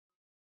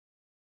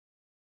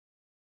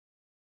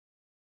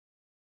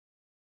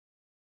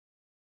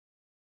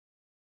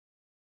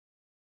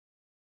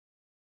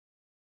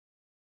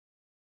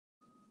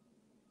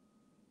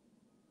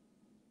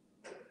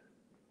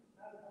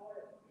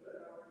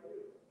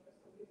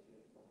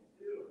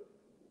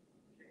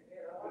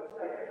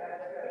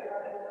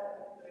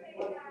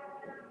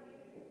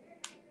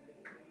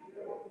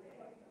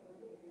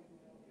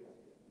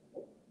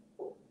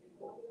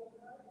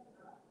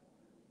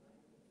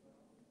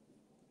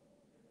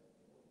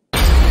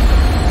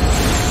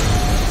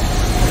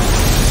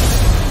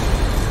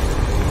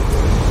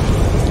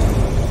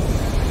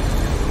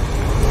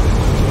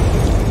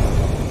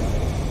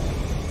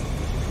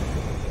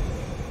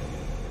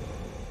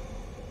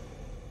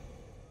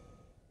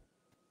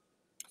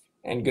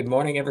And good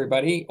morning,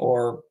 everybody,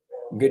 or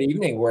good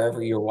evening,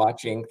 wherever you're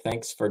watching.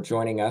 Thanks for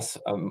joining us.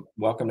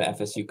 Welcome to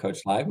FSU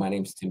Coach Live. My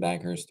name is Tim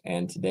Baghurst,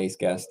 and today's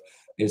guest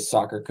is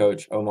soccer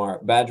coach Omar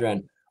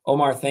Badran.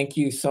 Omar, thank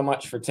you so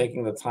much for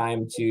taking the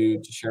time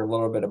to share a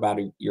little bit about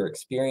your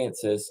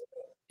experiences.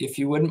 If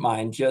you wouldn't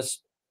mind,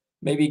 just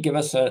maybe give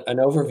us an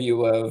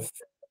overview of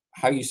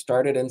how you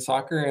started in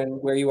soccer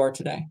and where you are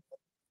today.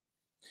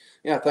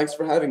 Yeah, thanks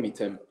for having me,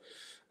 Tim.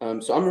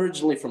 So I'm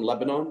originally from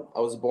Lebanon. I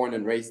was born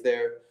and raised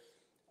there.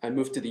 I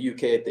moved to the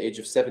UK at the age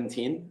of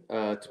 17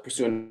 to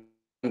pursue an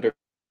undergrad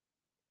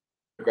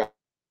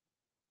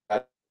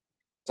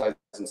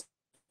science.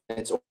 And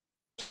it's also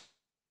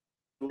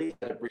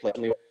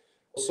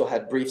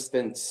had brief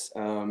stints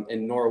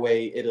in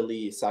Norway,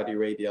 Italy, Saudi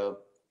Arabia.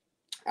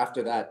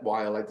 After that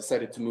while, I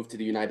decided to move to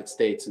the United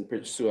States and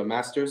pursue a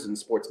master's in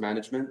sports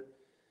management.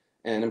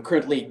 And I'm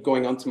currently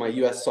going on to my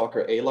US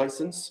Soccer A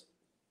license,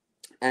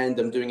 and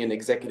I'm doing an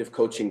executive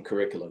coaching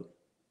curriculum.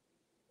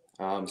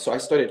 So I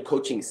started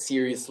coaching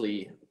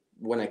seriously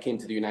when I came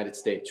to the United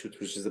States, which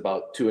was just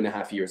about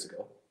 2.5 years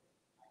ago.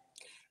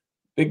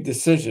 Big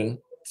decision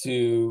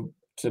to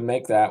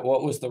make that.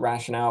 What was the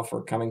rationale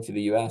for coming to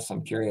the US?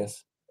 I'm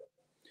curious.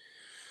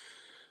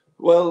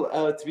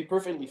 Well, to be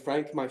perfectly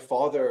frank, my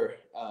father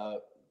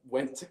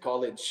went to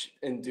college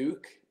in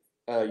Duke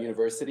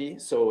University.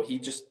 So he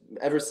just,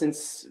 ever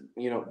since,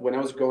 when I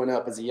was growing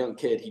up as a young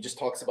kid, he just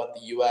talks about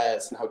the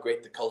US and how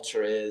great the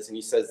culture is. And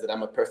he says that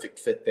I'm a perfect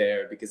fit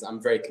there because I'm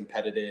very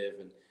competitive,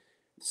 and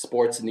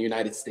sports in the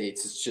United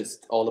States is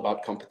just all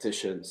about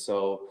competition.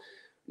 So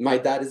my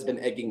dad has been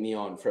egging me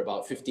on for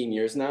about 15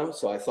 years now.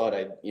 So I thought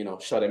I'd,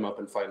 shut him up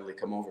and finally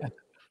come over.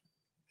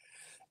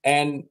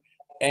 And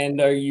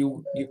are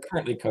you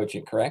currently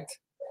coaching, correct?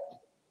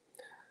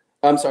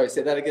 I'm sorry,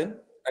 say that again.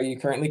 Are you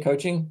currently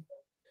coaching?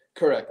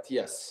 Correct,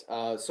 yes.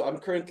 So I'm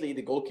currently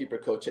the goalkeeper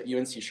coach at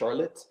UNC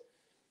Charlotte,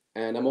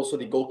 and I'm also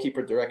the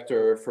goalkeeper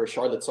director for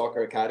Charlotte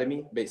Soccer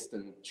Academy based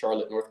in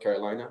Charlotte, North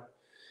Carolina.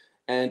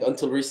 And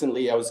until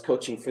recently, I was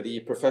coaching for the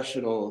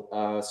professional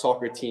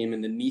soccer team in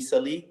the NISA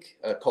League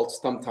called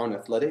Stumptown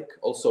Athletic,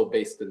 also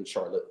based in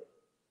Charlotte.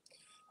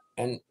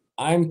 And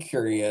I'm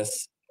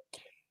curious,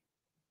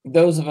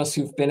 those of us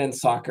who've been in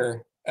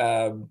soccer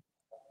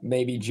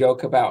maybe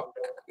joke about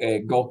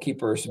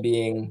goalkeepers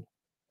being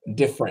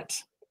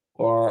different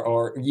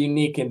or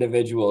unique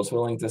individuals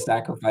willing to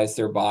sacrifice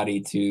their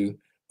body to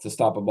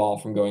stop a ball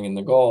from going in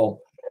the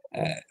goal.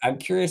 I'm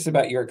curious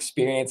about your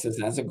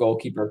experiences as a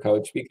goalkeeper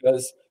coach,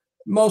 because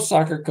most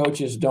soccer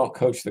coaches don't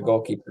coach the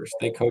goalkeepers.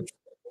 They coach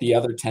the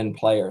other 10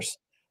 players.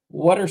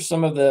 What are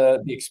some of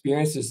the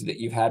experiences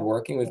that you've had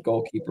working with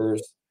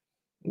goalkeepers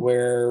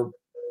where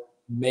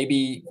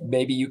maybe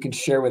you can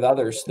share with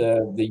others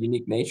the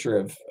unique nature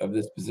of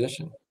this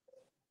position?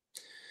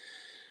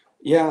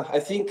 Yeah, I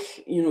think,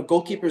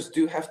 goalkeepers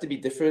do have to be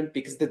different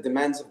because the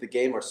demands of the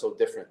game are so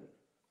different.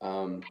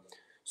 Um,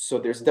 so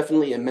there's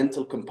definitely a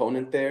mental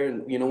component there.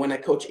 And, when I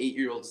coach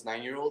 8-year-olds,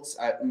 9-year-olds,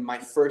 my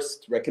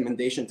first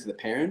recommendation to the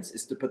parents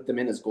is to put them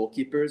in as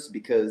goalkeepers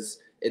because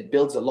it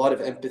builds a lot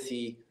of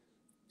empathy.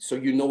 So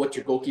you know what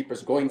your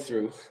goalkeeper's going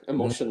through Mhm.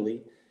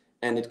 emotionally,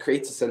 and it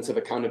creates a sense of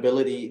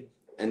accountability.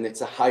 And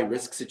it's a high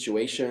risk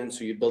situation.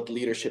 So you build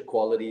leadership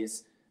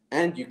qualities,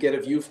 and you get a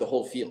view of the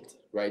whole field,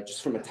 right?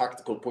 Just from a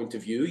tactical point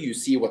of view, you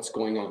see what's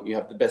going on. You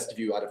have the best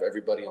view out of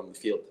everybody on the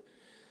field.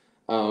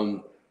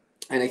 Um,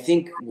 and I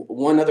think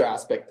one other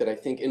aspect that I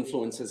think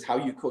influences how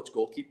you coach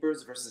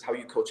goalkeepers versus how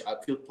you coach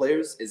outfield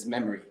players is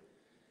memory.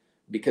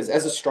 Because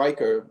as a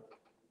striker,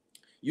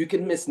 you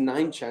can miss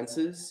 9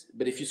 chances,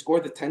 but if you score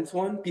the 10th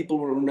one, people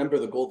will remember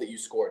the goal that you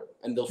scored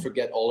and they'll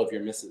forget all of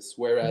your misses.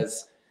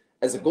 Whereas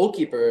as a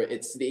goalkeeper,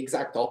 it's the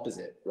exact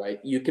opposite,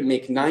 right? You can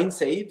make 9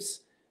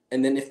 saves,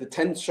 and then if the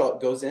 10th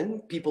shot goes in,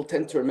 people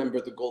tend to remember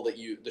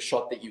the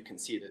shot that you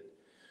conceded.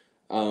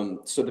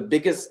 So the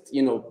biggest,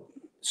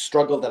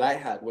 struggle that I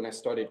had when I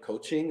started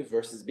coaching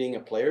versus being a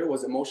player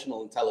was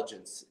emotional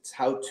intelligence. It's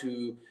how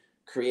to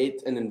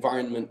create an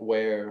environment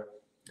where,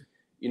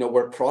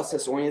 we're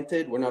process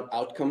oriented, we're not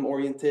outcome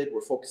oriented,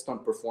 we're focused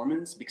on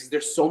performance because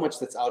there's so much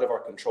that's out of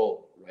our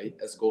control, right,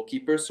 as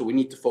goalkeepers. So we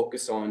need to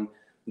focus on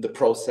the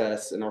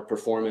process and our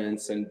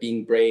performance and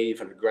being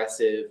brave and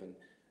aggressive and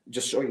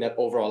just showing that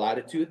overall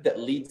attitude that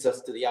leads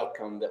us to the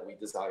outcome that we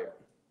desire.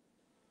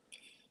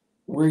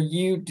 Were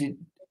you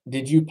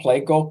did you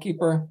play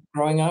goalkeeper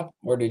growing up,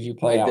 or did you I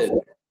play did.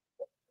 outfield?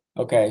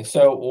 Okay,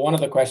 so one of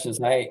the questions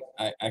I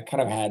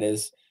kind of had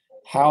is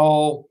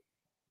how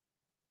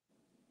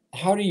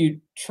how do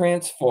you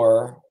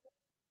transfer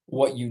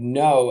what you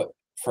know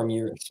from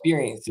your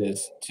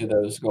experiences to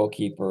those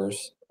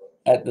goalkeepers,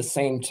 at the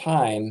same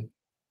time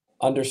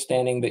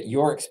understanding that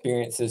your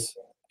experiences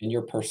and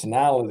your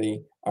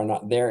personality are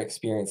not their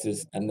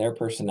experiences and their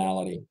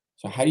personality?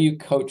 So how do you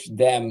coach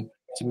them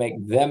to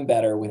make them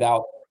better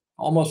without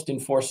almost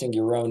enforcing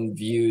your own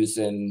views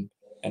and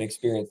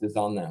experiences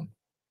on them?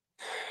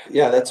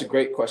 Yeah, that's a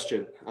great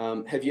question.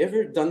 Have you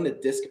ever done the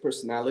DISC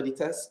personality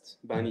test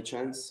by any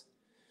chance?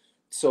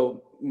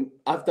 So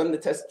I've done the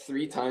test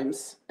 3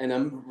 times, and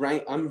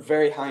I'm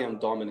very high on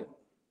dominant.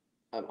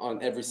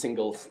 on every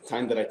single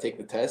time that I take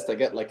the test. I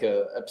get like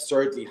a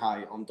absurdly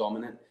high on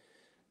dominant.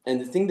 And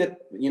the thing that,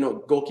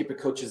 goalkeeper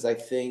coaches, I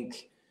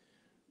think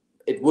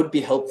it would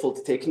be helpful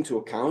to take into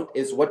account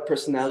is what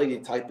personality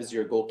type is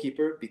your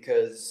goalkeeper,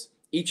 because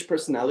each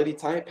personality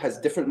type has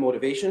different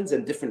motivations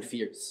and different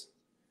fears,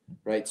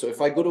 right? So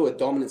if I go to a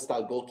dominant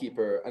style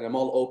goalkeeper and I'm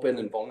all open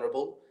and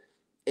vulnerable,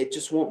 it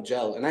just won't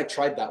gel. And I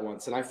tried that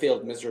once and I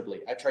failed miserably.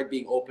 I tried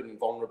being open and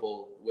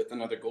vulnerable with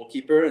another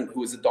goalkeeper and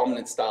who is a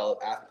dominant style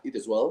athlete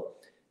as well.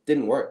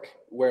 Didn't work.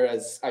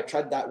 Whereas I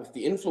tried that with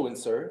the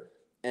influencer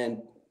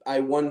and I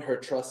won her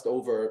trust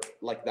over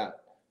like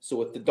that. So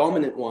with the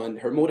dominant one,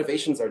 her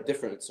motivations are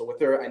different. So with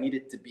her, I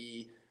needed to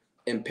be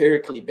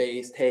empirically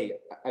based. Hey,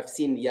 I've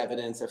seen the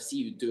evidence. I've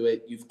seen you do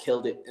it. You've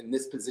killed it in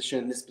this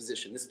position, this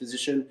position, this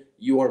position.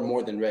 You are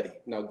more than ready.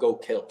 Now go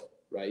kill,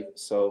 right?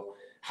 So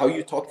how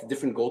you talk to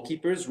different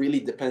goalkeepers really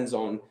depends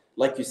on,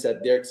 like you said,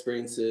 their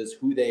experiences,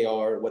 who they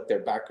are, what their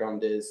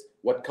background is,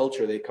 what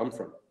culture they come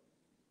from.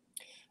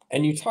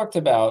 And you talked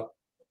about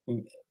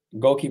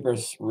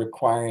goalkeepers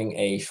requiring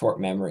a short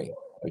memory,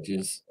 which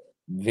is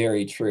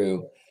very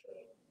true.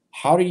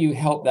 How do you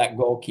help that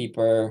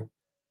goalkeeper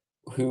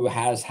who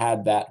has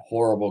had that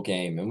horrible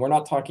game? And we're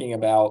not talking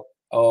about,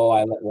 oh,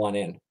 I let one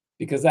in,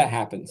 because that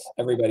happens.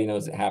 Everybody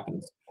knows it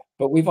happens.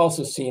 But we've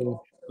also seen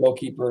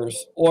goalkeepers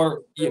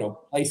or,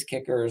 place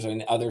kickers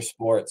in other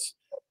sports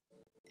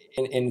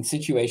in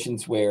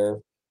situations where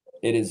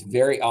it is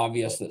very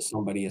obvious that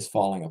somebody is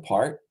falling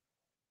apart.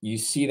 You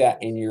see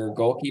that in your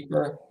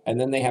goalkeeper, and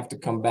then they have to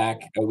come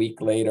back a week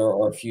later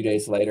or a few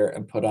days later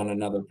and put on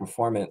another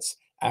performance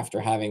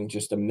after having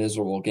just a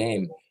miserable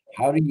game.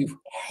 How do you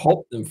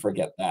help them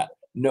forget that,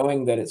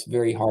 knowing that it's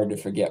very hard to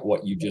forget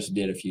what you just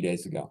did a few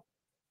days ago?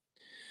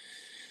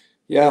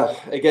 Yeah,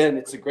 again,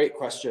 it's a great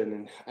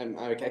question, and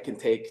I can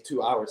take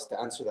 2 hours to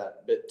answer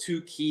that. But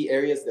two key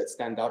areas that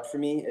stand out for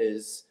me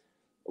is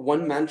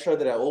one mantra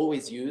that I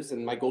always use,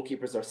 and my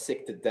goalkeepers are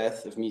sick to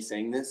death of me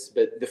saying this,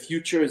 but the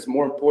future is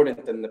more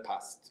important than the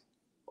past,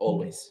 Mm.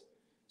 always.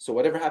 So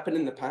whatever happened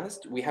in the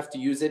past, we have to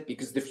use it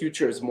because the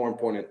future is more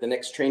important. The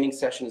next training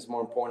session is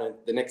more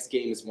important. The next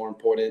game is more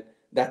important.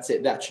 That's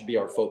it. That should be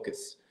our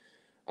focus.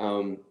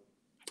 Um,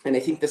 and I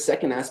think the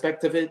second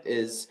aspect of it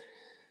is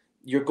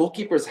your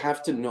goalkeepers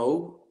have to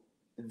know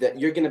that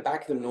you're going to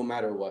back them no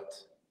matter what.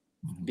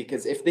 Mhm.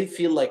 Because if they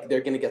feel like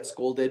they're going to get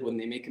scolded when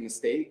they make a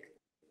mistake,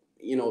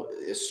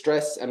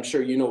 stress, I'm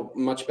sure you know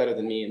much better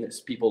than me, and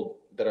there's people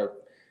that are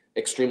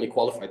extremely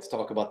qualified to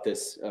talk about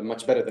this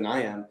much better than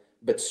I am.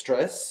 But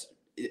stress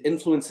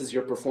influences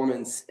your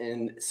performance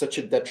in such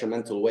a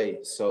detrimental way.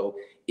 So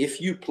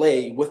if you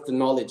play with the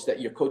knowledge that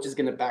your coach is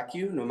going to back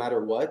you no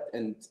matter what,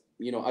 and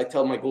I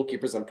tell my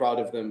goalkeepers I'm proud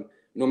of them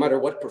no matter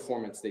what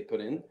performance they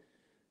put in,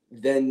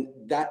 then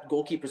that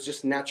goalkeeper is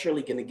just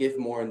naturally going to give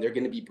more and they're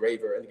going to be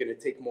braver and they're going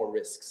to take more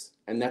risks.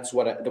 And that's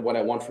what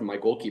I want from my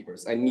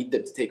goalkeepers. I need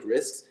them to take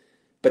risks,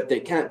 but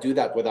they can't do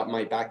that without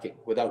my backing,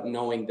 without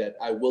knowing that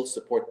I will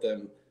support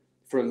them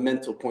from a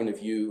mental point of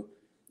view,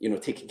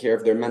 taking care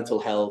of their mental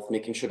health,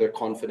 making sure they're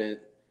confident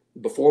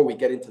before we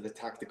get into the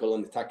tactical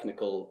and the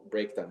technical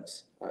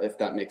breakdowns, if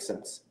that makes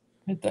sense.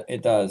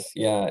 It does,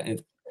 yeah.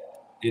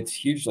 It's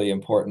hugely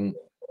important.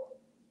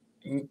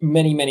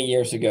 Many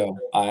years ago,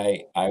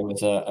 I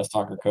was a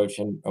soccer coach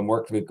and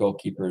worked with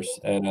goalkeepers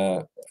at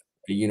a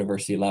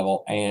university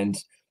level, and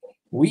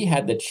we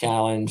had the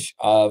challenge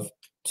of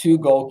two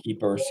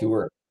goalkeepers who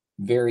were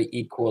very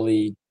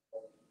equally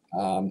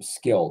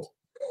skilled.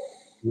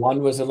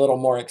 One was a little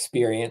more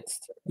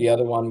experienced. The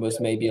other one was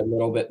maybe a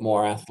little bit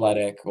more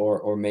athletic,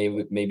 or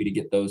maybe to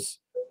get those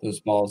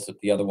balls that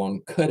the other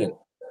one couldn't.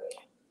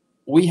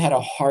 We had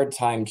a hard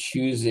time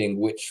choosing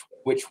which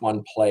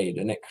one played,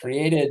 and it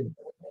created.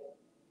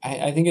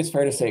 I think it's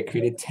fair to say it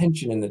created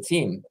tension in the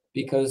team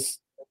because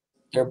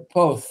they're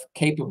both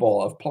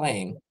capable of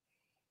playing.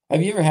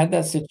 Have you ever had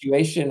that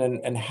situation,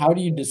 and how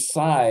do you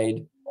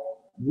decide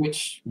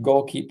which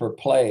goalkeeper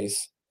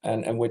plays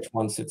and which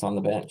one sits on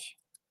the bench?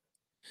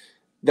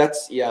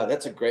 That's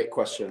a great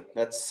question.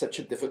 That's such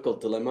a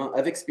difficult dilemma.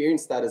 I've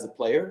experienced that as a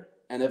player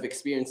and I've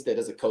experienced it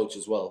as a coach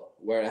as well,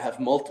 where I have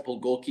multiple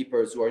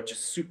goalkeepers who are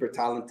just super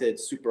talented,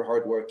 super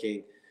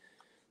hardworking,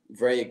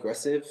 very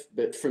aggressive.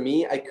 But for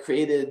me, I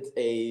created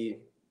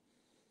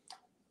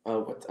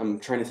what I'm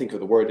trying to think of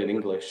the word in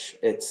English.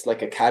 It's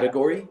like a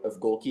category of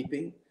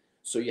goalkeeping.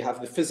 So you have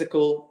the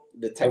physical,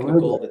 the A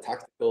technical, rubric. the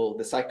tactical,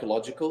 the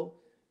psychological,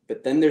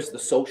 but then there's the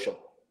social.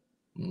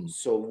 Mm.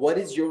 So what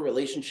is your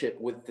relationship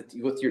with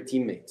your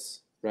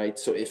teammates, right?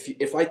 So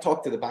if I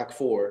talk to the back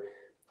four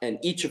and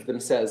each of them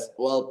says,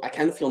 "Well, I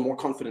kind of feel more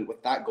confident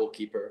with that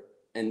goalkeeper,"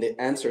 and the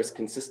answer is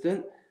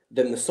consistent,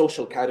 then the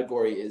social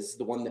category is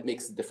the one that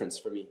makes the difference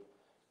for me.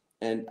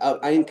 And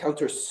I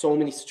encounter so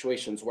many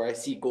situations where I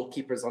see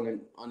goalkeepers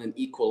on an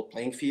equal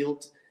playing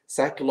field.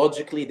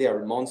 Psychologically, they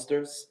are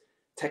monsters.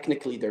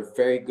 Technically, they're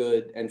very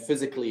good, and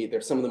physically,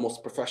 they're some of the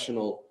most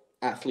professional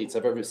athletes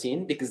I've ever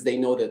seen because they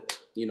know that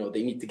they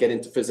need to get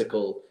into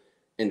physical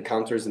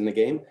encounters in the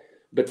game.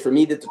 But for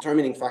me, the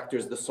determining factor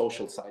is the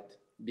social side.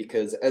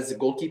 because as a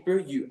goalkeeper,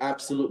 you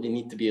absolutely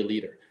need to be a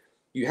leader.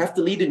 You have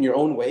to lead in your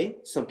own way.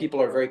 Some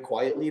people are very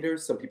quiet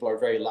leaders. Some people are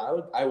very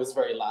loud. I was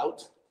very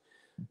loud,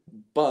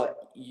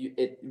 but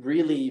it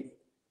really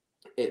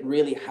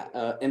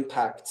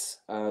impacts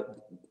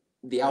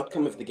the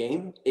outcome of the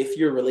game if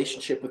your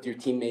relationship with your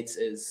teammates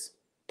is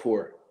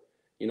poor.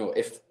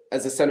 If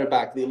as a center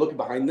back they look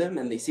behind them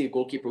and they see a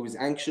goalkeeper who's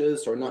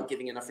anxious or not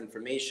giving enough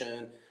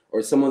information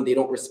or someone they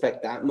don't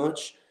respect that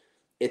much,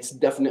 it's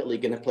definitely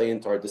going to play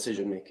into our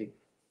decision making.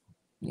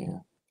 Yeah.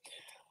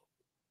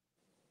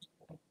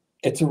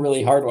 It's a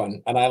really hard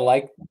one, and I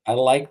like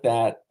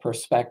that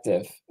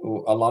perspective.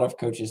 A lot of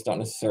coaches don't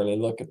necessarily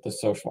look at the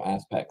social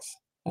aspects,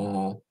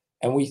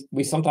 and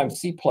we sometimes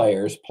see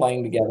players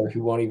playing together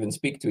who won't even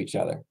speak to each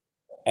other,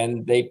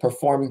 and they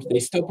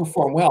still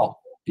perform well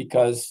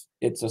because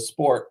it's a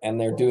sport and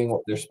they're doing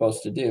what they're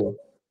supposed to do.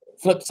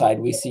 Flip side,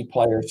 we see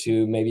players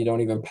who maybe don't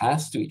even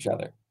pass to each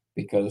other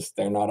because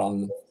they're not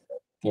on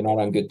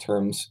good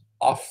terms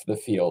off the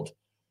field.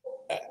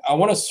 I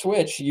want to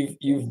switch.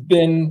 You've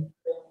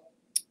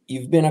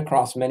been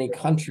across many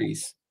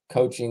countries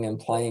coaching and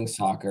playing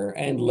soccer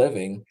and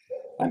living.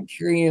 I'm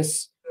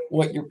curious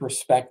what your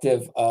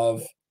perspective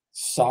of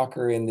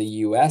soccer in the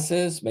US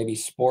is, maybe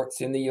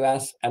sports in the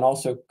US, and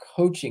also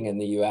coaching in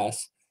the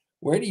US.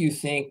 Where do you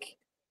think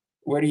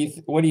what do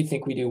you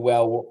think we do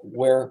well?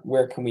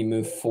 Where can we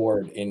move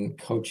forward in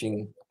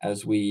coaching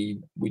as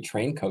we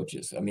train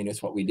coaches? I mean,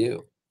 it's what we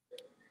do.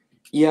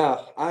 Yeah,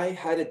 I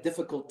had a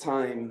difficult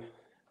time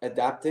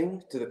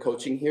adapting to the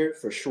coaching here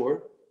for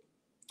sure,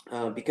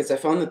 because I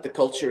found that the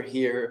culture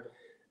here,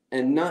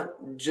 and not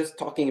just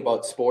talking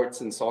about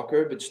sports and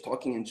soccer, but just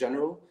talking in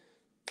general,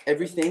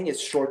 everything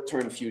is short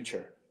term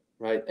future,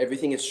 right?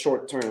 Everything is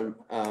short term.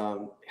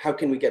 How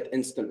can we get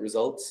instant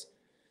results?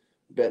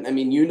 But I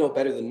mean, you know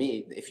better than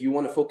me. If you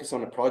want to focus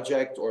on a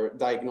project or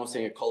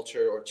diagnosing a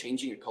culture or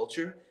changing a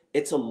culture,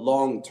 it's a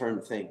long term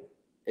thing.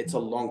 It's a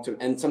long term,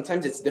 and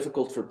sometimes it's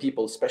difficult for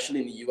people,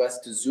 especially in the US,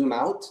 to zoom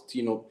out,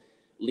 to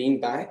lean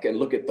back and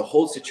look at the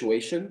whole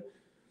situation,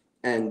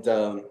 and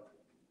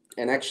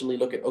actually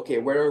look at, okay,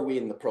 where are we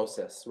in the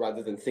process,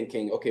 rather than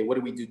thinking, okay, what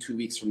do we do 2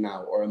 weeks from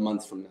now or a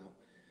month from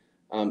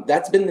now?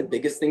 That's been the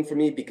biggest thing for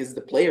me, because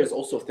the players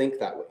also think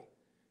that way.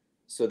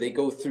 So they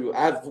go through.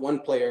 I have one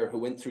player who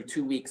went through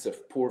 2 weeks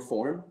of poor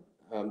form,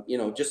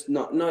 just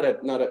not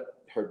at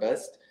her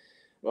best.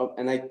 Well,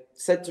 and I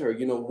said to her,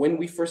 when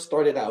we first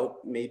started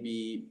out,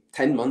 maybe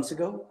 10 months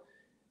ago,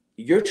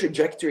 your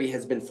trajectory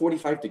has been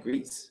 45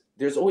 degrees.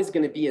 There's always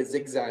going to be a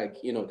zigzag.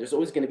 There's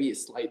always going to be a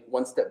slight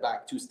one step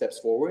back, 2 steps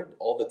forward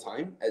all the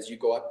time as you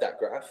go up that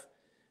graph.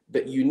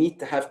 But you need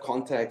to have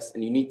context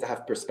and you need to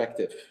have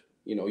perspective.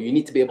 You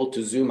need to be able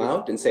to zoom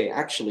out and say,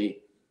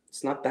 actually,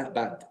 it's not that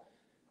bad.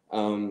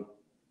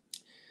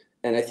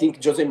 And I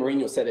think Jose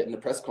Mourinho said it in the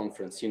press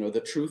conference,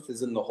 the truth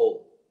is in the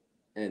whole.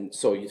 And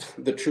so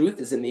the truth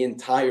is in the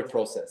entire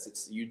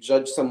process. You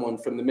judge someone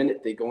from the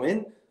minute they go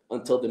in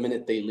until the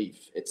minute they leave.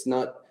 It's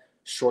not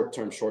short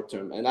term.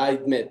 And I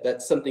admit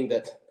that's something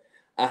that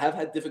I have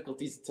had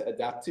difficulties to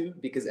adapt to,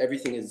 because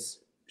everything is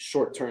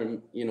short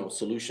term,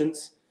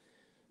 solutions.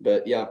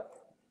 But yeah.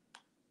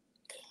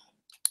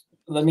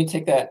 Let me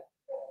take that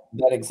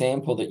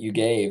example that you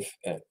gave.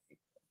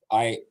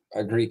 I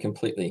agree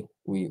completely.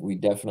 We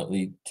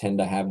definitely tend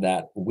to have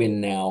that win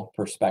now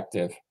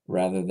perspective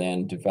rather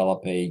than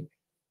develop a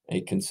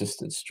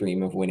consistent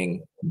stream of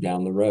winning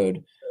down the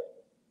road.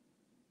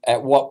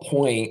 At what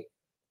point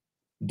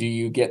do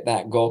you get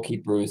that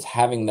goalkeeper who's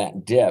having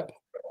that dip?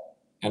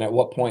 And at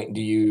what point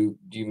do you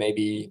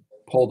maybe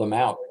pull them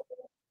out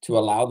to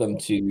allow them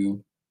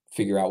to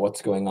figure out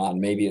what's going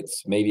on? Maybe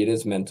it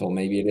is mental,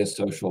 maybe it is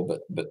social,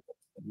 but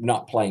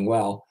not playing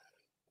well.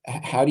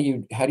 How do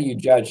you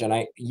judge?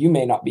 And you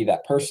may not be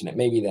that person. It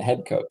may be the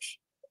head coach,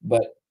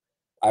 but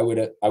I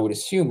would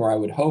assume, or I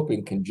would hope,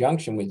 in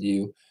conjunction with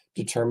you,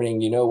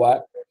 determining,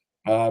 what,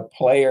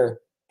 player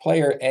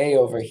A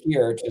over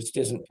here just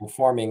isn't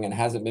performing and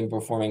hasn't been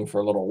performing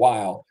for a little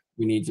while.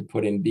 We need to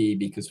put in B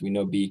because we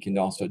know B can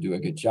also do a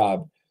good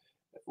job.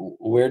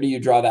 Where do you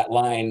draw that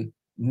line,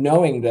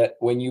 knowing that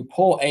when you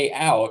pull A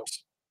out,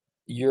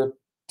 you're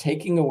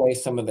taking away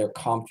some of their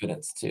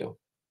confidence too?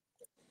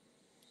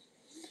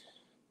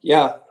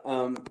 Yeah.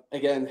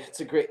 Again,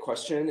 it's a great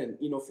question. And,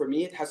 for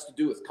me, it has to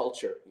do with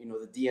culture,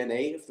 the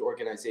DNA of the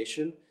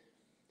organization.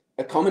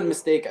 A common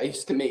mistake I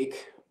used to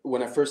make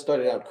when I first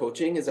started out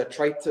coaching is I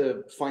tried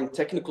to find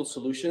technical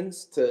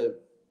solutions to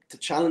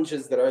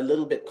challenges that are a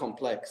little bit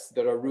complex,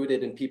 that are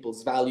rooted in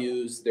people's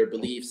values, their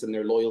beliefs, and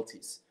their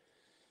loyalties.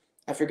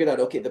 I figured out,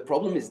 okay, the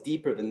problem is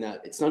deeper than that.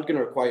 It's not going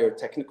to require a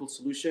technical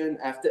solution.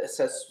 I have to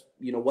assess,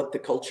 what the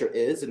culture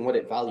is and what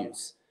it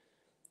values.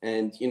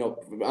 And,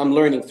 I'm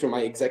learning through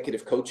my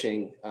executive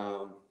coaching,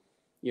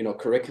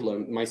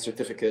 curriculum, my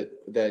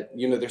certificate, that,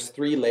 there's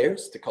 3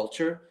 layers to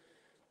culture.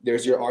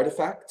 There's your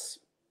artifacts.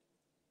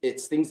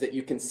 It's things that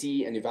you can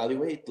see and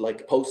evaluate,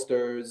 like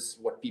posters,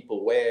 what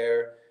people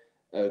wear,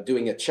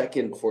 doing a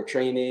check-in before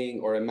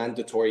training or a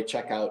mandatory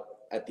checkout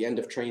at the end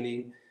of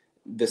training.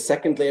 The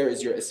second layer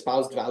is your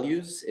espoused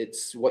values.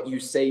 It's what you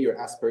say your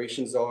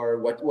aspirations are,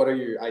 what are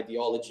your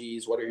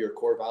ideologies, what are your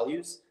core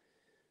values.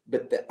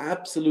 But the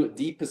absolute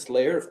deepest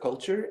layer of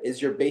culture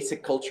is your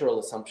basic cultural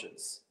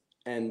assumptions.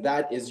 And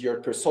that is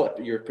your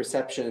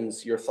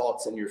perceptions, your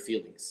thoughts, and your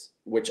feelings,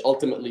 which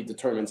ultimately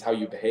determines how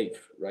you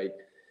behave, right?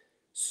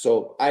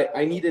 So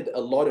I needed a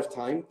lot of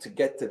time to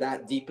get to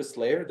that deepest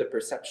layer, the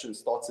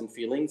perceptions, thoughts, and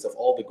feelings of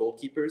all the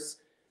goalkeepers,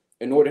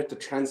 in order to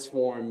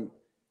transform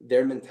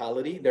their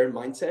mentality, their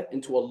mindset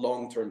into a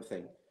long-term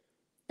thing.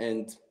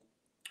 And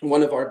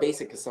one of our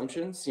basic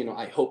assumptions,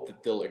 I hope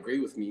that they'll agree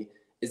with me,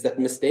 is that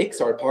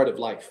mistakes are a part of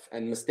life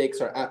and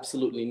mistakes are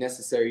absolutely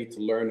necessary to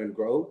learn and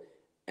grow.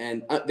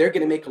 And they're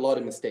going to make a lot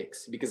of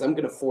mistakes because I'm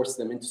going to force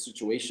them into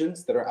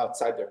situations that are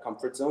outside their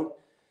comfort zone.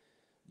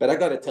 But I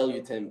got to tell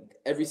you, Tim,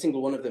 every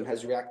single one of them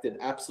has reacted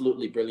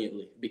absolutely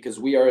brilliantly because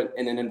we are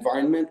in an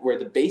environment where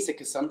the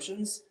basic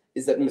assumptions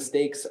is that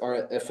mistakes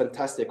are a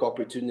fantastic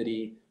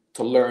opportunity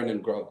to learn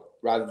and grow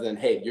rather than,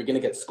 hey, you're going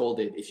to get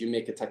scolded if you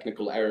make a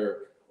technical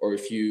error or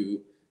if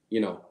you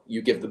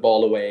give the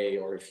ball away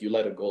or if you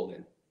let a goal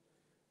in.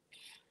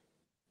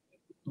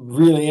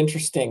 Really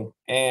interesting.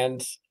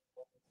 And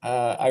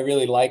I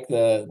really like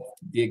the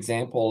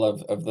example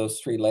of those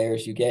three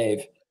layers you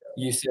gave.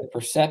 You said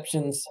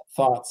perceptions,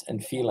 thoughts,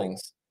 and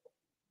feelings.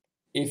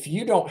 If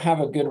you don't have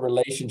a good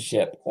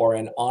relationship or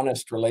an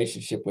honest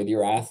relationship with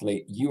your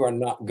athlete, you are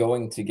not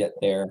going to get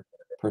their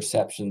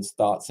perceptions,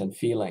 thoughts, and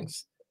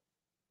feelings.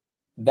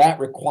 That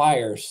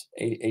requires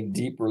a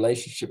deep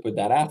relationship with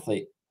that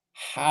athlete.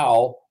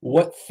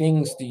 What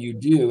things do you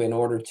do in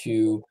order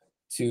to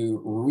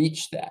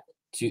reach that,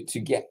 to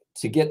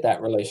get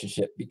that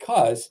relationship?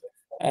 Because,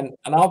 and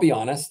I'll be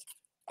honest,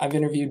 I've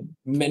interviewed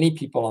many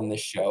people on this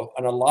show,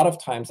 and a lot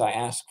of times I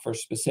ask for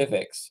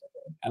specifics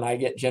and I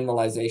get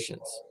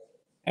generalizations.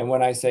 And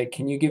when I say,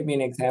 "Can you give me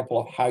an example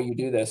of how you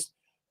do this?"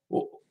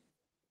 Well,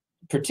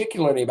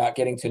 particularly about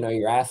getting to know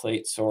your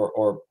athletes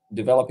or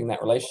developing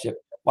that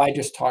relationship, why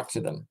just talk to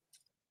them?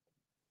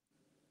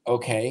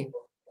 Okay,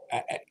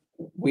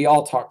 we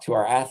all talk to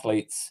our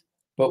athletes,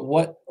 but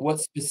what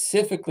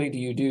specifically do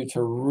you do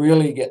to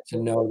really get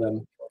to know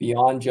them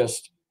beyond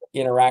just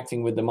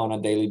interacting with them on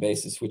a daily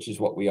basis, which is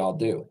what we all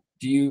do?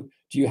 Do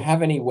you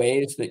have any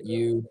ways that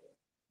you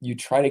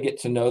try to get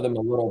to know them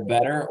a little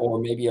better or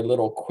maybe a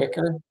little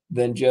quicker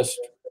than just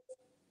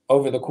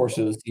over the course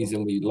of the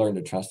season we learn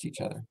to trust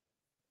each other?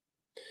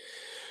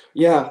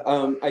 Yeah,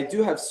 I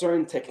do have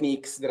certain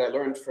techniques that I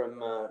learned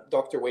from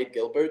Dr. Wade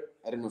Gilbert.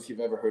 I don't know if you've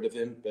ever heard of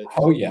him, but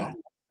Oh yeah,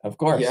 of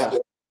course. yeah,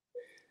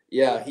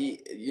 yeah,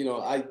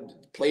 I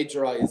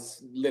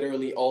plagiarize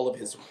literally all of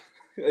his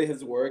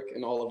his work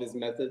and all of his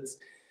methods.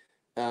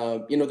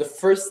 The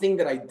first thing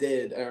that I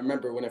did, I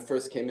remember when I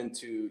first came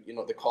into,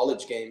 the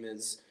college game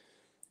is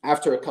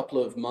after a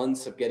couple of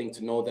months of getting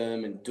to know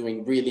them and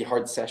doing really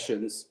hard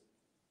sessions,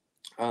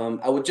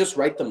 I would just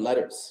write them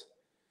letters.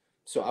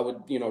 So I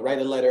would, write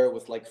a letter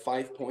with like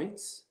 5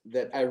 points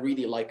that I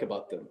really like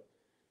about them.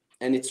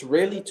 And it's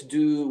rarely to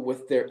do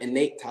with their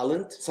innate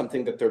talent,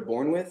 something that they're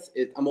born with.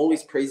 I'm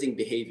always praising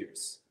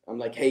behaviors. I'm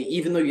like, hey,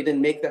 even though you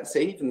didn't make that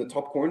save in the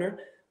top corner,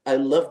 I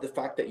love the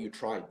fact that you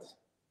tried.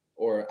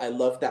 Or I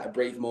love that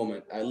brave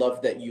moment. I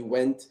love that you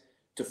went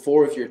to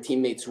four of your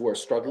teammates who are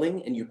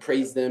struggling and you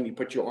praised them, you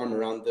put your arm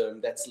around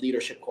them. That's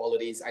leadership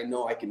qualities. I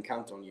know I can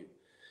count on you.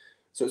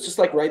 So it's just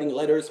like writing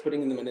letters,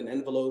 putting them in an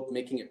envelope,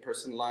 making it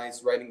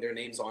personalized, writing their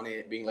names on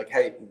it, being like,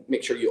 hey,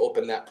 make sure you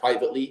open that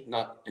privately,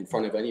 not in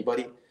front of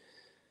anybody.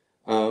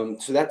 So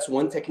that's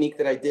one technique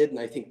that I did, and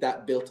I think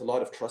that built a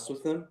lot of trust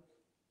with them.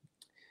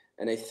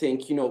 And I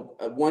think,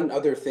 one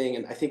other thing,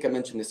 and I think I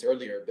mentioned this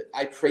earlier, but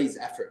I praise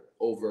effort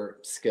over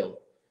skill.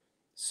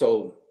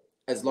 So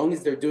as long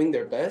as they're doing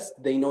their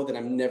best, they know that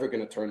I'm never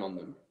going to turn on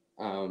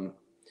them.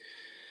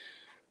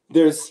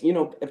 There's,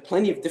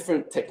 plenty of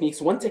different techniques.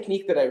 One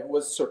technique that I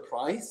was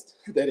surprised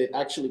that it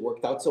actually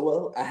worked out so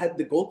well, I had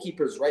the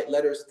goalkeepers write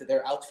letters to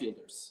their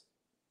outfielders.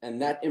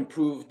 And that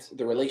improved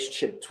the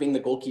relationship between the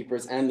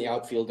goalkeepers and the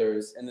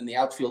outfielders. And then the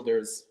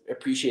outfielders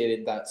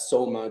appreciated that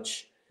so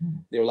much.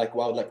 They were like,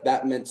 wow, like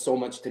that meant so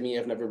much to me.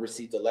 I've never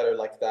received a letter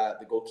like that.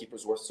 The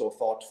goalkeepers were so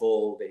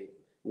thoughtful. They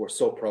were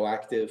so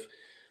proactive.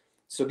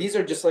 So these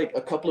are just like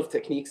a couple of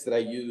techniques that I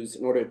use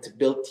in order to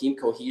build team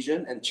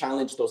cohesion and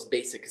challenge those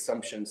basic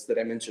assumptions that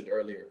I mentioned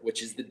earlier,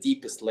 which is the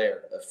deepest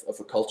layer of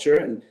a culture.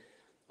 And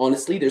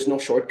honestly, there's no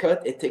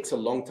shortcut. It takes a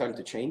long time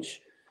to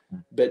change.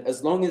 But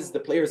as long as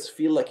the players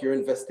feel like you're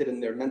invested in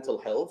their mental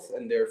health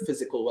and their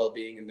physical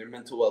well-being and their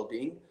mental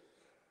well-being,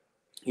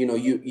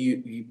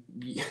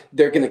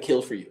 they're gonna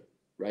kill for you,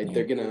 right?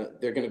 Yeah,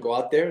 They're gonna go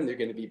out there and they're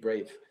gonna be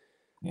brave.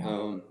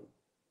 yeah.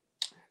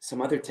 Some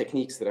other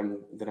techniques that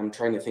I'm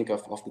trying to think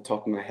of off the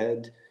top of my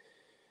head.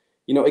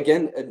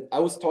 Again, I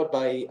was taught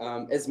by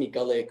Esme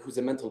Gulick, who's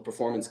a mental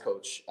performance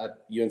coach at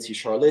UNC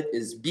Charlotte,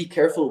 is be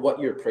careful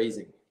what you're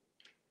praising.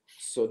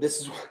 So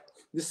this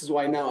is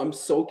why now I'm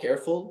so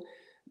careful,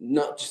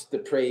 not just to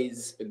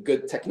praise a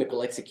good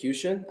technical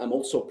execution. I'm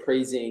also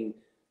praising,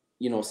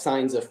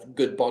 signs of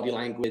good body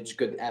language,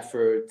 good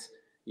effort,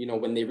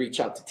 when they reach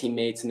out to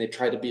teammates and they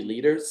try to be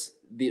leaders,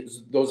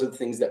 those are the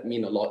things that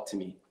mean a lot to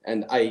me.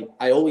 And I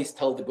always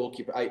tell the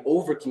goalkeeper, I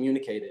over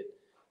communicated.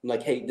 I'm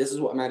like, hey, this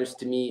is what matters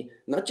to me,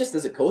 not just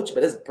as a coach,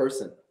 but as a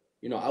person.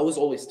 I was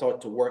always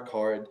taught to work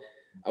hard.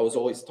 I was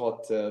always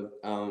taught to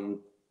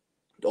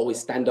always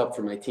stand up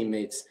for my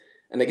teammates.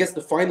 And I guess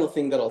the final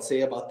thing that I'll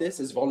say about this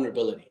is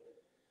vulnerability.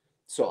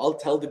 So I'll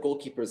tell the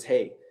goalkeepers,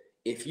 hey,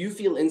 if you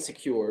feel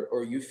insecure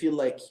or you feel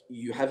like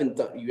you haven't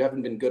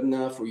been good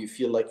enough, or you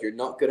feel like you're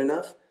not good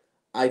enough,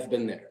 I've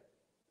been there,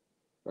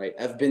 right?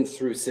 I've been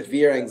through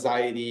severe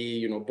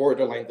anxiety,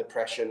 borderline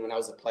depression when I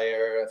was a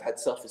player. I've had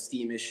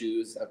self-esteem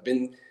issues.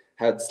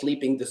 Had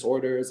sleeping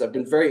disorders. I've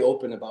been very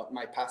open about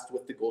my past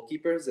with the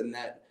goalkeepers, and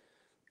that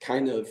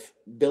kind of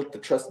built the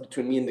trust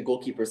between me and the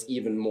goalkeepers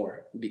even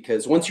more,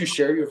 because once you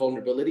share your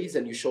vulnerabilities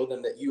and you show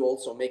them that you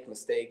also make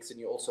mistakes and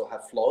you also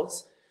have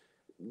flaws,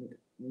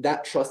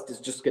 that trust is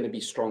just going to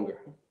be stronger.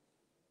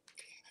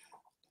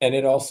 And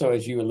it also,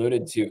 as you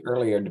alluded to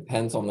earlier,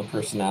 depends on the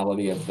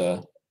personality of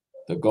the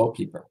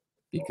goalkeeper,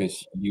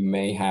 because you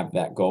may have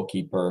that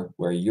goalkeeper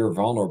where you're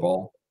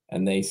vulnerable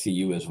and they see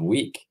you as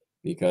weak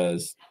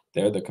because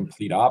they're the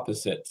complete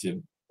opposite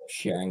to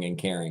sharing and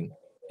caring.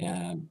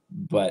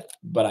 But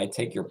I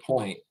take your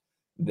point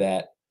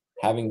that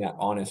having that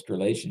honest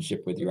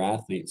relationship with your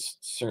athletes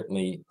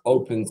certainly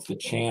opens the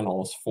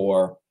channels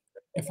for,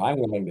 if I'm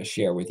willing to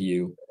share with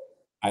you,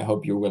 I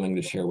hope you're willing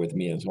to share with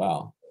me as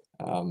well.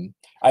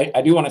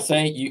 I do want to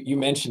say, you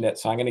mentioned it,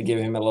 so I'm going to give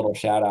him a little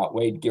shout out.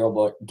 Wade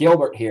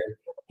Gilbert here.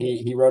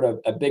 He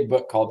wrote a big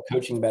book called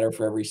Coaching Better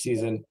for Every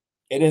Season.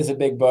 It is a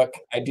big book.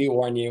 I do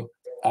warn you.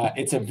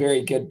 It's a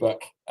very good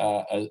book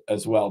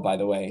as well, by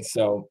the way.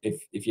 So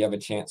if you have a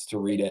chance to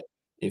read it,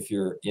 if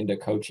you're into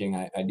coaching,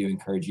 I do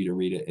encourage you to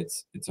read it.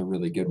 It's a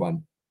really good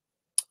one.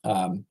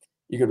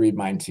 You could read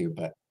mine too,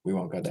 but we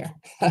won't go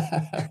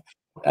there.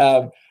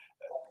 um,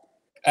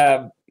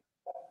 um,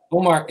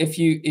 Omar, if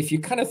you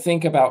kind of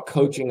think about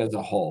coaching as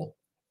a whole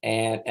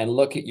and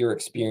look at your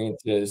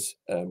experiences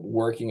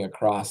working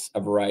across a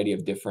variety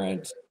of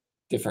different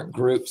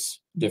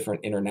groups,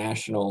 different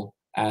international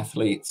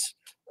athletes,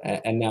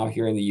 and now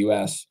here in the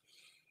U.S.,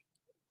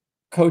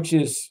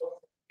 coaches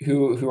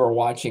who are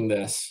watching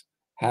this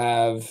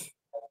have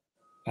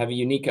a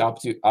unique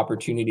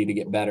opportunity to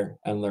get better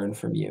and learn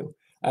from you.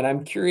 And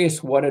I'm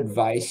curious what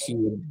advice you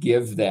would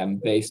give them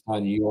based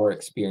on your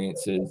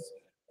experiences,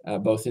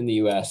 both in the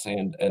U.S.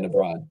 and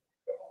abroad.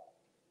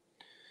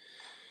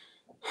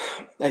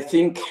 I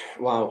think,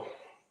 wow.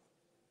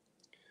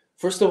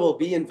 First of all,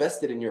 be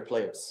invested in your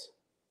players.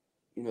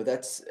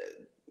 That's,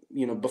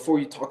 before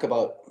you talk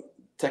about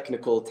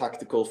technical,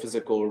 tactical,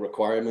 physical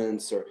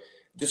requirements, or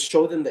just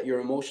show them that you're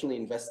emotionally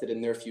invested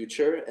in their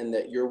future and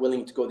that you're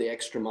willing to go the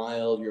extra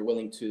mile. You're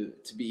willing to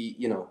be,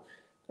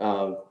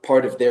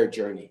 part of their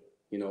journey.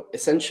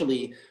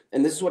 Essentially,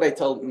 and this is what I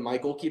tell my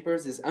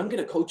goalkeepers is, I'm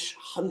going to coach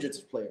hundreds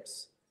of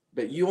players,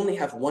 but you only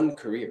have one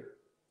career,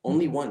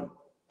 only one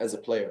as a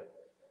player.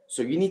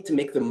 So you need to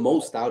make the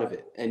most out of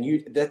it.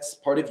 And that's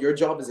part of your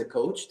job as a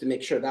coach, to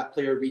make sure that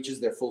player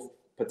reaches their full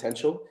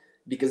potential,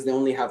 because they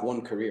only have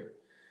one career.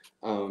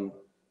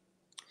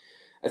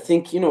 I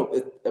think,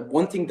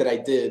 one thing that I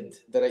did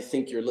that I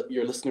think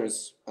your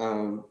listeners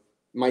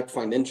might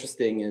find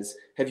interesting is,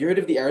 have you heard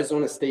of the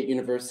Arizona State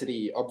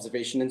University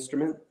observation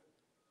instrument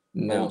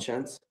by any No.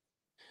 chance?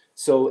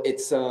 So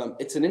it's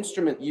an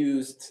instrument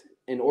used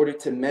in order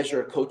to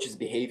measure coaches'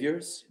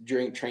 behaviors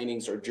during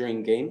trainings or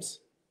during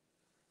games.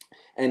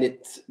 And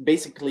it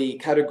basically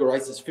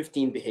categorizes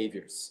 15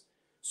 behaviors.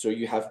 So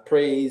you have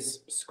praise,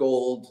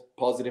 scold,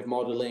 positive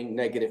modeling,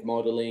 negative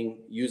modeling,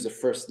 use of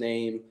first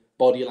name,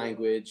 body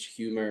language,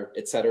 humor,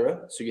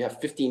 etc. So you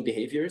have 15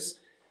 behaviors.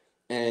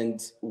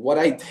 And what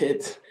I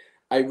did,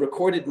 I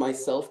recorded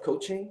myself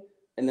coaching,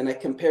 and then I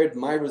compared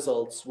my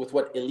results with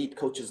what elite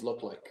coaches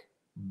look like.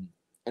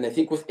 And I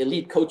think with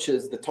elite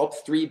coaches, the top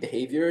 3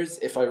 behaviors,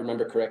 if I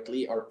remember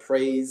correctly, are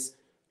praise,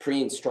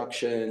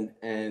 pre-instruction,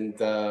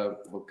 and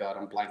oh God,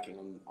 I'm blanking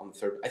on the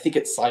third. I think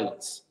it's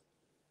silence.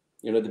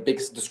 The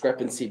biggest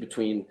discrepancy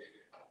between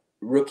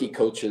rookie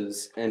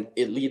coaches and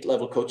elite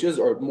level coaches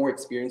or more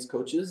experienced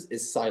coaches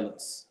is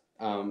silence.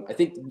 I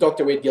think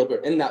Dr. Wade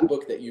Gilbert, in that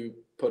book that you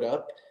put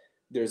up,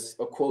 there's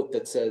a quote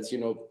that says,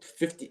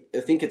 50, I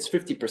think it's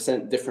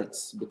 50%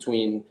 difference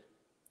between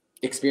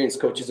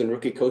experienced coaches and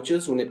rookie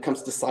coaches when it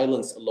comes to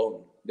silence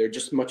alone. They're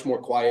just much more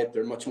quiet.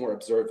 They're much more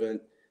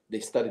observant. They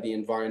study the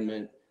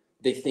environment.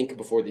 They think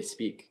before they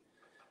speak.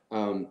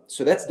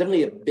 So that's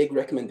definitely a big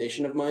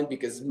recommendation of mine,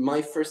 because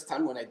my first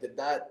time when I did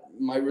that,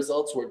 my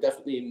results were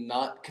definitely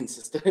not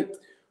consistent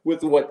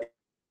with what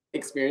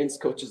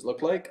experienced coaches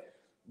look like.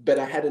 But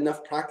I had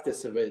enough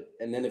practice of it,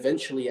 and then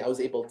eventually I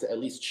was able to at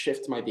least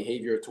shift my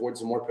behavior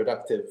towards a more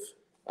productive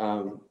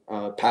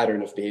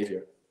pattern of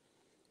behavior.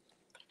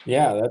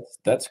 Yeah,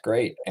 that's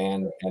great,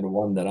 and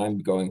one that I'm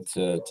going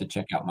to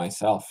check out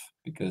myself,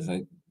 because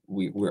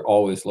we're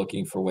always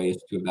looking for ways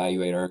to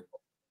evaluate our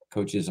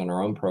coaches on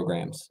our own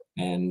programs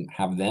and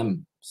have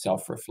them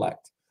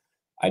self-reflect.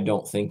 I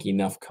don't think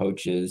enough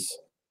coaches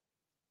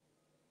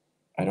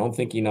I don't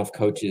think enough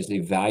coaches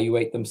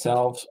evaluate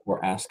themselves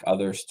or ask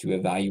others to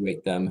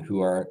evaluate them who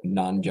are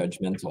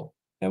non-judgmental.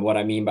 And what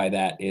I mean by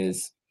that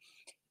is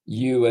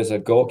you as a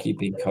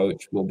goalkeeping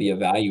coach will be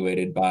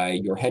evaluated by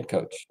your head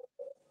coach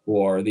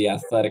or the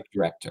athletic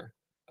director,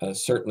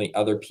 certainly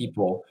other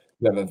people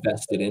who have a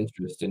vested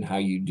interest in how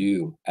you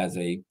do as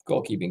a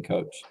goalkeeping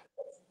coach.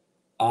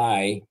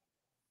 I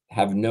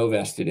have no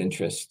vested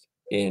interest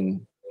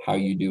in how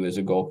you do as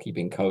a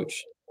goalkeeping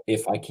coach.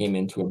 If I came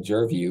in to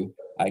observe you,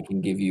 I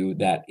can give you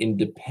that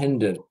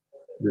independent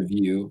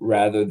review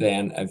rather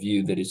than a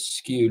view that is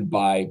skewed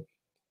by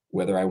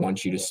whether I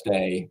want you to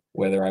stay,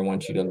 whether I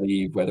want you to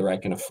leave, whether I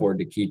can afford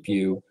to keep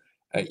you,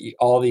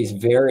 all these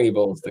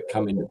variables that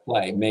come into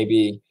play.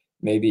 Maybe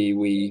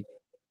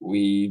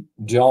we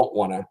don't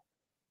want to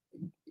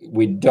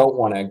we don't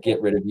want to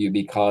get rid of you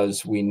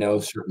because we know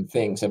certain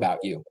things about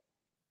you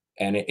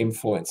and it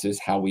influences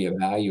how we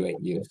evaluate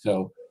you.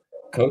 So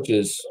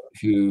coaches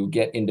who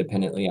get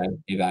independently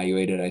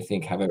evaluated, I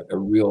think, have a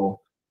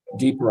real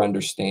deeper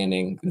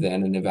understanding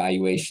than an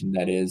evaluation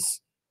that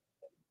is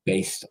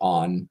based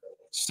on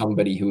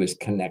somebody who is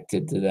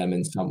connected to them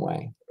in some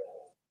way.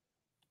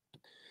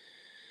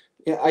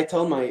 Yeah, I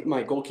tell my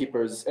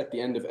goalkeepers at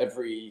the end of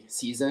every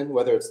season,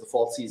 whether it's the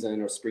fall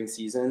season or spring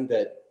season,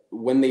 that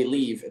when they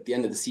leave at the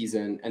end of the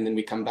season and then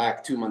we come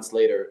back 2 months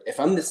later, if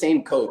I'm the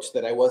same coach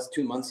that I was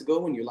 2 months ago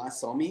when you last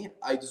saw me,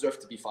 I deserve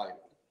to be fired.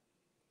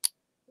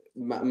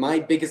 My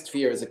biggest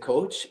fear as a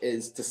coach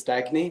is to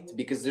stagnate,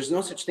 because there's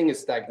no such thing as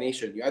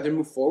stagnation. You either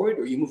move forward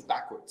or you move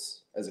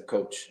backwards as a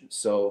coach.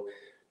 So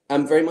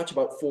I'm very much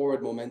about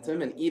forward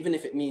momentum. And even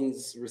if it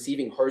means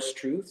receiving harsh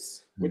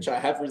truths, which I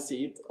have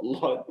received a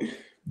lot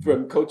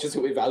from coaches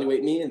who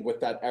evaluate me, and with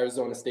that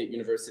Arizona State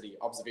University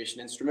observation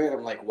instrument,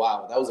 I'm like,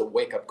 wow, that was a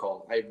wake up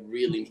call. I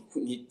really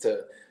need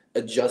to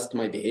adjust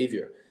my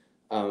behavior.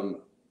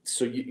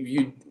 So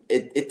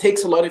it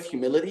takes a lot of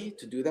humility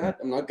to do that.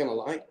 I'm not going to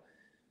lie.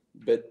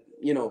 But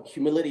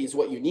humility is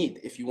what you need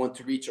if you want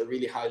to reach a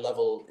really high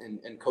level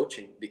in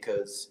coaching,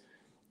 because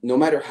no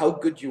matter how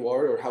good you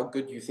are or how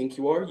good you think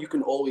you are, you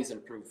can always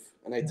improve.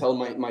 And I tell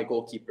my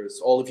goalkeepers,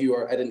 all of you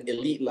are at an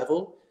elite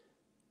level,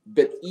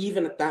 but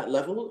even at that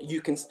level,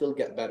 you can still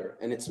get better.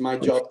 And it's my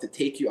job to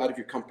take you out of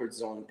your comfort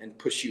zone and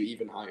push you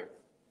even higher.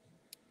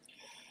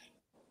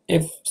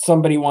 If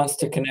somebody wants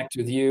to connect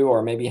with you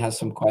or maybe has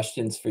some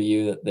questions for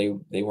you that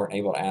they weren't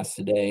able to ask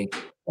today,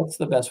 what's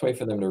the best way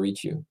for them to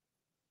reach you?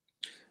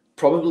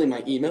 Probably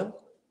my email,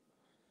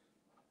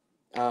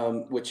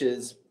 which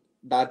is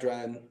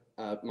Badran,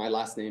 my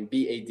last name,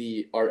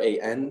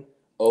 Badrano,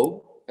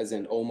 as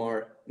in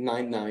Omar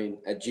 99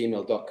 at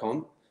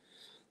gmail.com.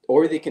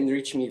 Or they can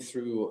reach me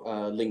through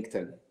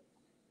LinkedIn.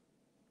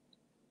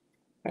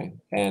 Okay.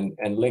 And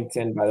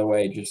LinkedIn, by the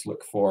way, just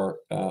look for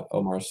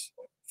Omar's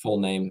full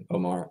name,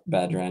 Omar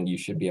Badran. You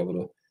should be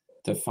able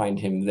to find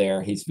him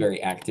there. He's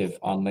very active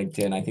on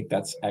LinkedIn. I think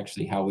that's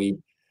actually how we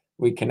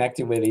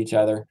connected with each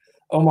other.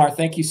 Omar,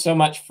 thank you so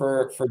much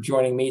for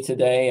joining me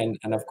today.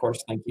 And of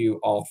course, thank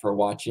you all for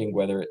watching,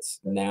 whether it's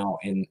now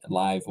in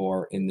live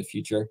or in the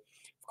future.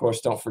 Of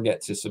course, don't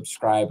forget to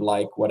subscribe,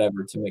 like,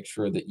 whatever, to make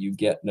sure that you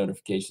get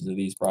notifications of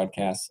these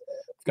broadcasts.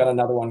 We've got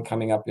another one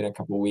coming up in a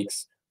couple of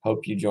weeks.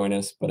 Hope you join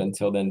us. But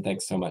until then,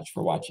 thanks so much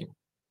for watching.